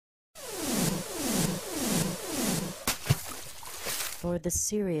for the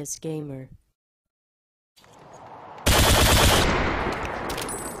serious gamer.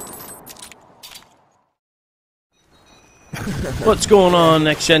 What's going on,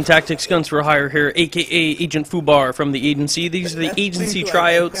 Next Gen Tactics Guns for Hire here, aka Agent Fubar from the agency. These are the agency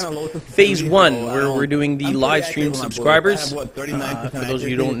tryouts, phase 1, where we're doing the live stream subscribers. For those of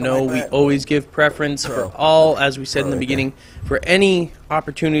you who don't know, we always give preference for all, as we said in the beginning, for any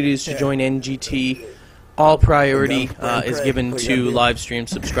opportunities to join NGT. All priority is given to live stream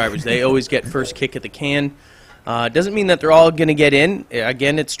subscribers. They always get first kick at the can. Doesn't mean that they're all going to get in.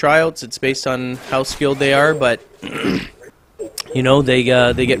 Again, it's tryouts. It's based on how skilled they are, but you know, they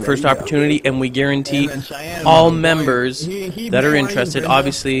get first opportunity, and we guarantee all members that are interested,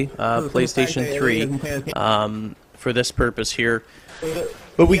 obviously PlayStation 3 for this purpose here,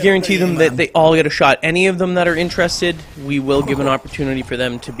 but we guarantee them that they all get a shot. Any of them that are interested, we will give an opportunity for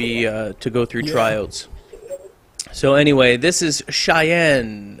them to be to go through tryouts. So anyway, this is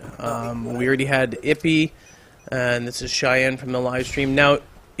Shayan. We already had Ippy, and this is Shayan from the live stream. Now,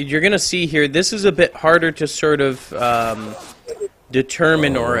 you're going to see here, this is a bit harder to sort of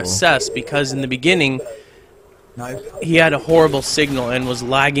determine or assess, because in the beginning, he had a horrible signal and was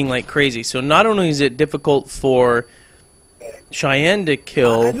lagging like crazy. So not only is it difficult for Shayan to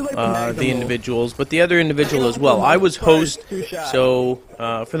kill the individuals, but the other individual as well. I was host, so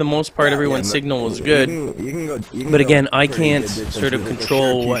for the most part everyone's signal was good, but again, I can't sort of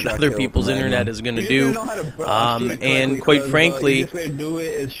control what other people's internet is going to do, and quite frankly,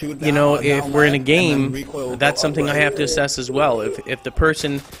 you know, if we're in a game, that's something I have to assess as well. If the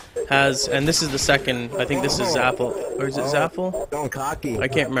person has, and this is the second, I think this is Zaffel, or is it Zaffel? I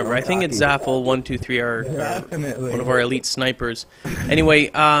can't remember. I think it's Zaffel 123, our one of our elite snipers.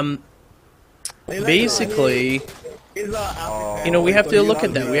 Anyway, basically, you know, we have to look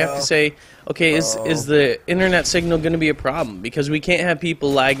at that. We have to say, okay, is the internet signal going to be a problem? Because we can't have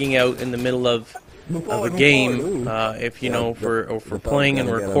people lagging out in the middle of a game, if you know, for playing and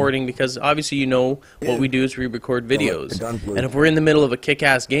recording, because obviously, you know, what we do is we record videos, and if we're in the middle of a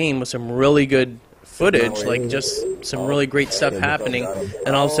kick-ass game with some really good footage, like just some really great stuff happening,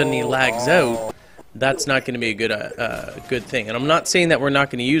 and all of a sudden he lags out, that's not going to be a good thing. And I'm not saying that we're not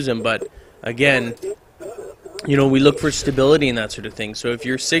going to use them, but again, you know, we look for stability and that sort of thing. So if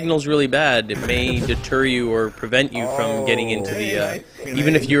your signal's really bad, it may deter you or prevent you from getting into the,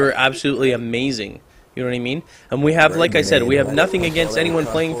 even if you're absolutely amazing. You know what I mean? And we have, like I said, we have nothing against anyone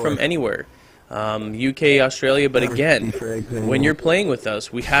playing from anywhere. UK, Australia, but again, when you're playing with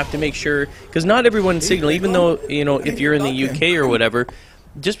us, we have to make sure, because not everyone's signal, even though, you know, if you're in the UK or whatever,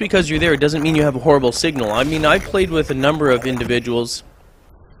 just because you're there doesn't mean you have a horrible signal. I mean, I've played with a number of individuals.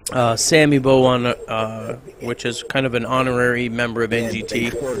 Sammy Bow, which is kind of an honorary member of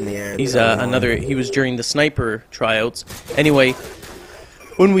NGT. He's he was during the sniper tryouts. Anyway,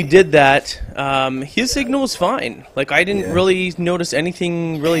 when we did that, his signal was fine. Like, I didn't really notice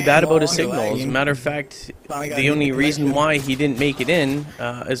anything really bad about his signal. As a matter of fact, the only reason why he didn't make it in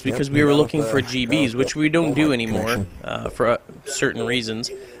is because we were looking for GBs, which we don't do anymore for certain reasons.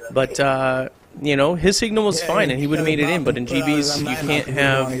 But you know, his signal was fine and he would have made it in, but in GBs you can't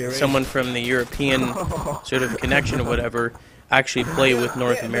have someone from the European sort of connection or whatever actually play with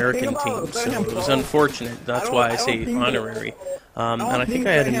North American teams. So it was unfortunate. That's why I say honorary. And I think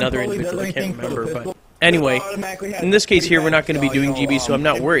I had another individual, I can't remember, but anyway, in this case here, we're not going to be doing GB, so I'm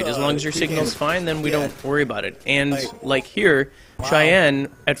not worried. As long as your signal's fine, then we don't worry about it. And like here, Cheyenne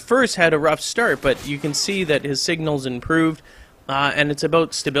at first had a rough start, but you can see that his signal's improved, and it's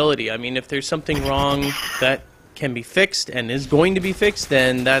about stability. I mean, if there's something wrong that can be fixed and is going to be fixed,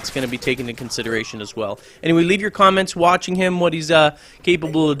 then that's going to be taken into consideration as well. Anyway, leave your comments watching him, what he's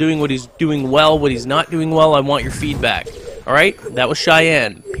capable of doing, what he's doing well, what he's not doing well. I want your feedback. All right? That was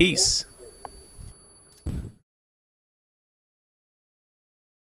Cheyenne. Peace.